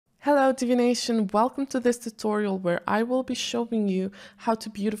Hello Divination, welcome to this tutorial where I will be showing you how to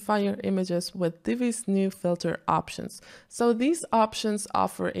beautify your images with Divi's new filter options. So these options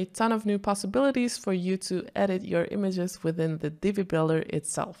offer a ton of new possibilities for you to edit your images within the Divi builder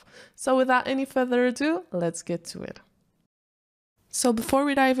itself. So without any further ado, let's get to it. So before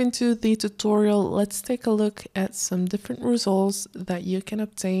we dive into the tutorial, let's take a look at some different results that you can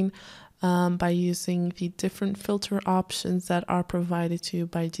obtain by using the different filter options that are provided to you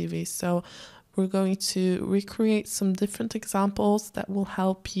by Divi. So we're going to recreate some different examples that will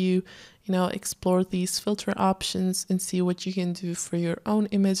help you, explore these filter options and see what you can do for your own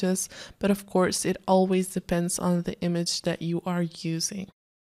images. But of course, it always depends on the image that you are using.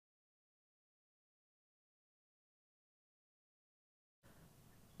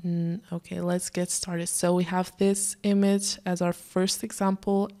 Okay, let's get started. So we have this image as our first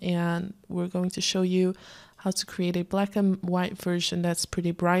example, and we're going to show you how to create a black and white version that's pretty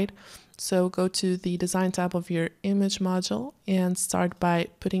bright. So go to the design tab of your image module and start by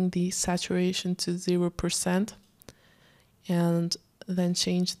putting the saturation to 0% and then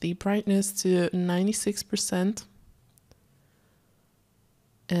change the brightness to 96%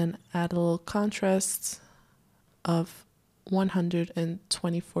 and add a little contrast of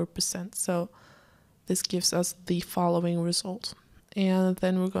 124%. So this gives us the following result. And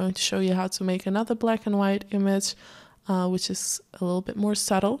then we're going to show you how to make another black and white image, which is a little bit more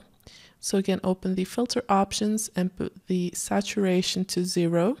subtle. So again, open the filter options and put the saturation to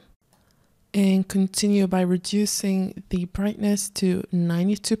 0 and continue by reducing the brightness to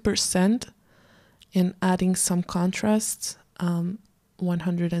 92% and adding some contrast,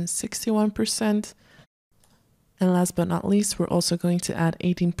 161%. And last but not least, we're also going to add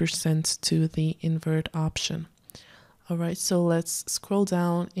 18% to the invert option. All right, so let's scroll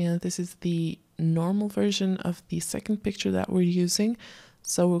down, and this is the normal version of the second picture that we're using.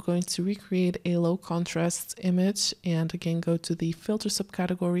 So we're going to recreate a low contrast image, and again, go to the filter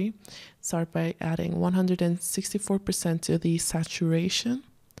subcategory. Start by adding 164% to the saturation.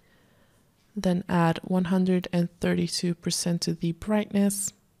 Then add 132% to the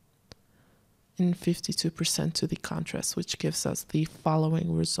brightness. And 52% to the contrast, which gives us the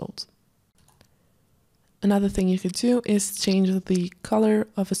following result. Another thing you could do is change the color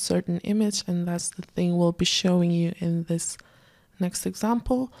of a certain image, and that's the thing we'll be showing you in this next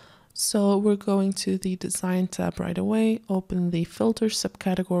example. So we're going to the design tab right away, open the filter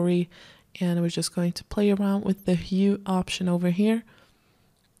subcategory, and we're just going to play around with the hue option over here.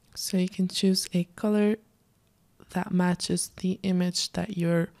 So you can choose a color that matches the image that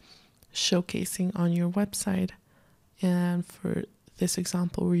you're showcasing on your website, and for this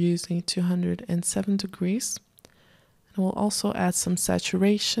example we're using 207 degrees, and we'll also add some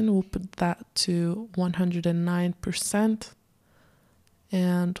saturation. We'll put that to 109%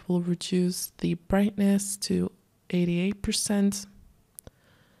 and we'll reduce the brightness to 88%,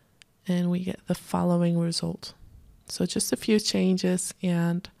 and we get the following result. So just a few changes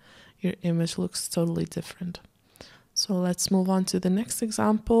and your image looks totally different. So let's move on to the next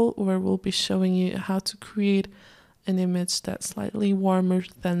example, where we'll be showing you how to create an image that's slightly warmer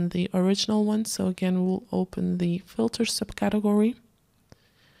than the original one. So again, we'll open the filter subcategory,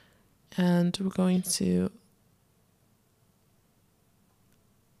 and we're going to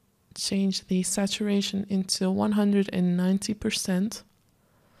change the saturation into 190%.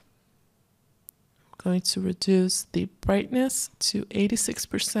 We're going to reduce the brightness to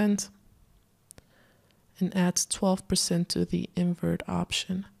 86%. and add 12% to the invert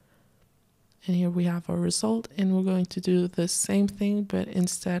option. And here we have our result, and we're going to do the same thing, but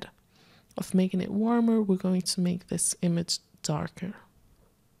instead of making it warmer, we're going to make this image darker.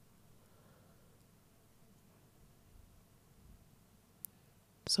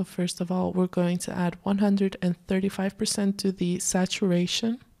 So first of all, we're going to add 135% to the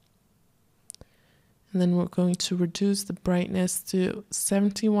saturation. And then we're going to reduce the brightness to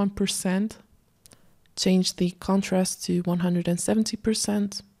 71%. Change the contrast to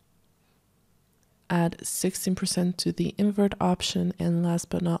 170%, add 16% to the invert option, and last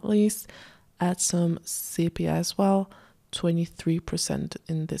but not least, add some sepia as well, 23%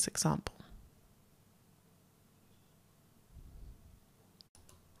 in this example.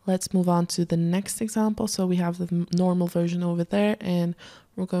 Let's move on to the next example. So we have the normal version over there, and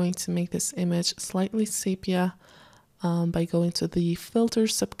we're going to make this image slightly sepia by going to the filter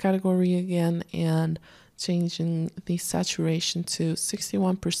subcategory again and changing the saturation to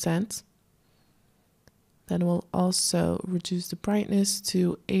 61%. Then we'll also reduce the brightness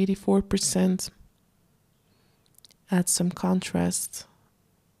to 84%, add some contrast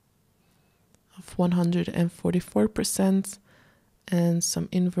of 144%, and some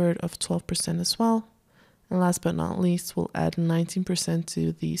invert of 12% as well. And last but not least, we'll add 19%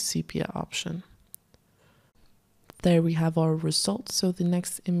 to the sepia option. There we have our result. So the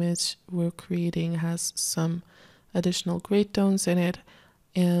next image we're creating has some additional gray tones in it.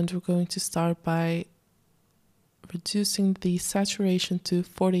 And we're going to start by reducing the saturation to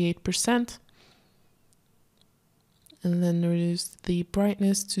 48%. And then reduce the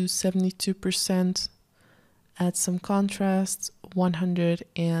brightness to 72%. Add some contrast,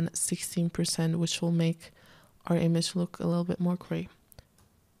 116%, which will make our image look a little bit more gray.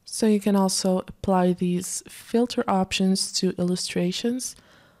 So you can also apply these filter options to illustrations.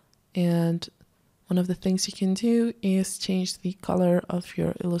 And one of the things you can do is change the color of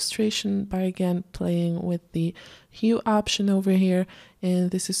your illustration by again playing with the hue option over here.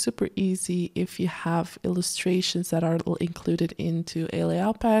 And this is super easy if you have illustrations that are included into a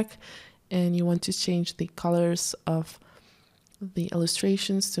layout pack and you want to change the colors of the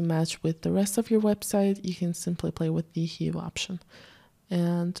illustrations to match with the rest of your website. You can simply play with the hue option.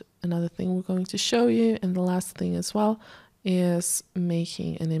 And another thing we're going to show you, and the last thing as well, is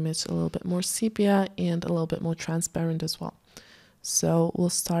making an image a little bit more sepia and a little bit more transparent as well. So we'll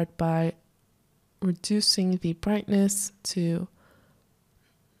start by reducing the brightness to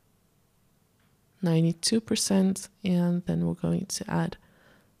 92%, and then we're going to add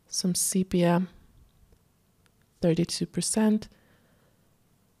some sepia, 32%,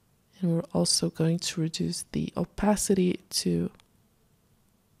 and we're also going to reduce the opacity to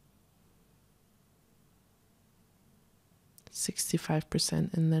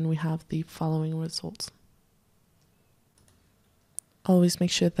 65%, and then we have the following results. Always make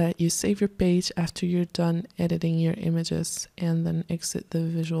sure that you save your page after you're done editing your images and then exit the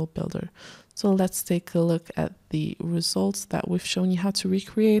visual builder. So let's take a look at the results that we've shown you how to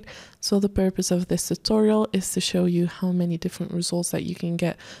recreate. So the purpose of this tutorial is to show you how many different results that you can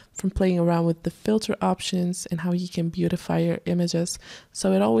get from playing around with the filter options and how you can beautify your images.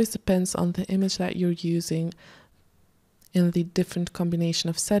 So it always depends on the image that you're using and the different combination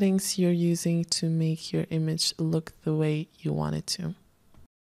of settings you're using to make your image look the way you want it to.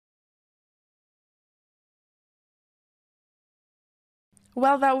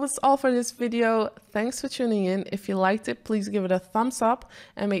 Well, that was all for this video. Thanks for tuning in. If you liked it, please give it a thumbs up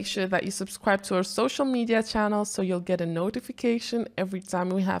and make sure that you subscribe to our social media channel so you'll get a notification every time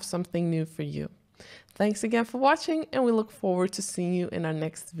we have something new for you. Thanks again for watching, and we look forward to seeing you in our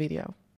next video.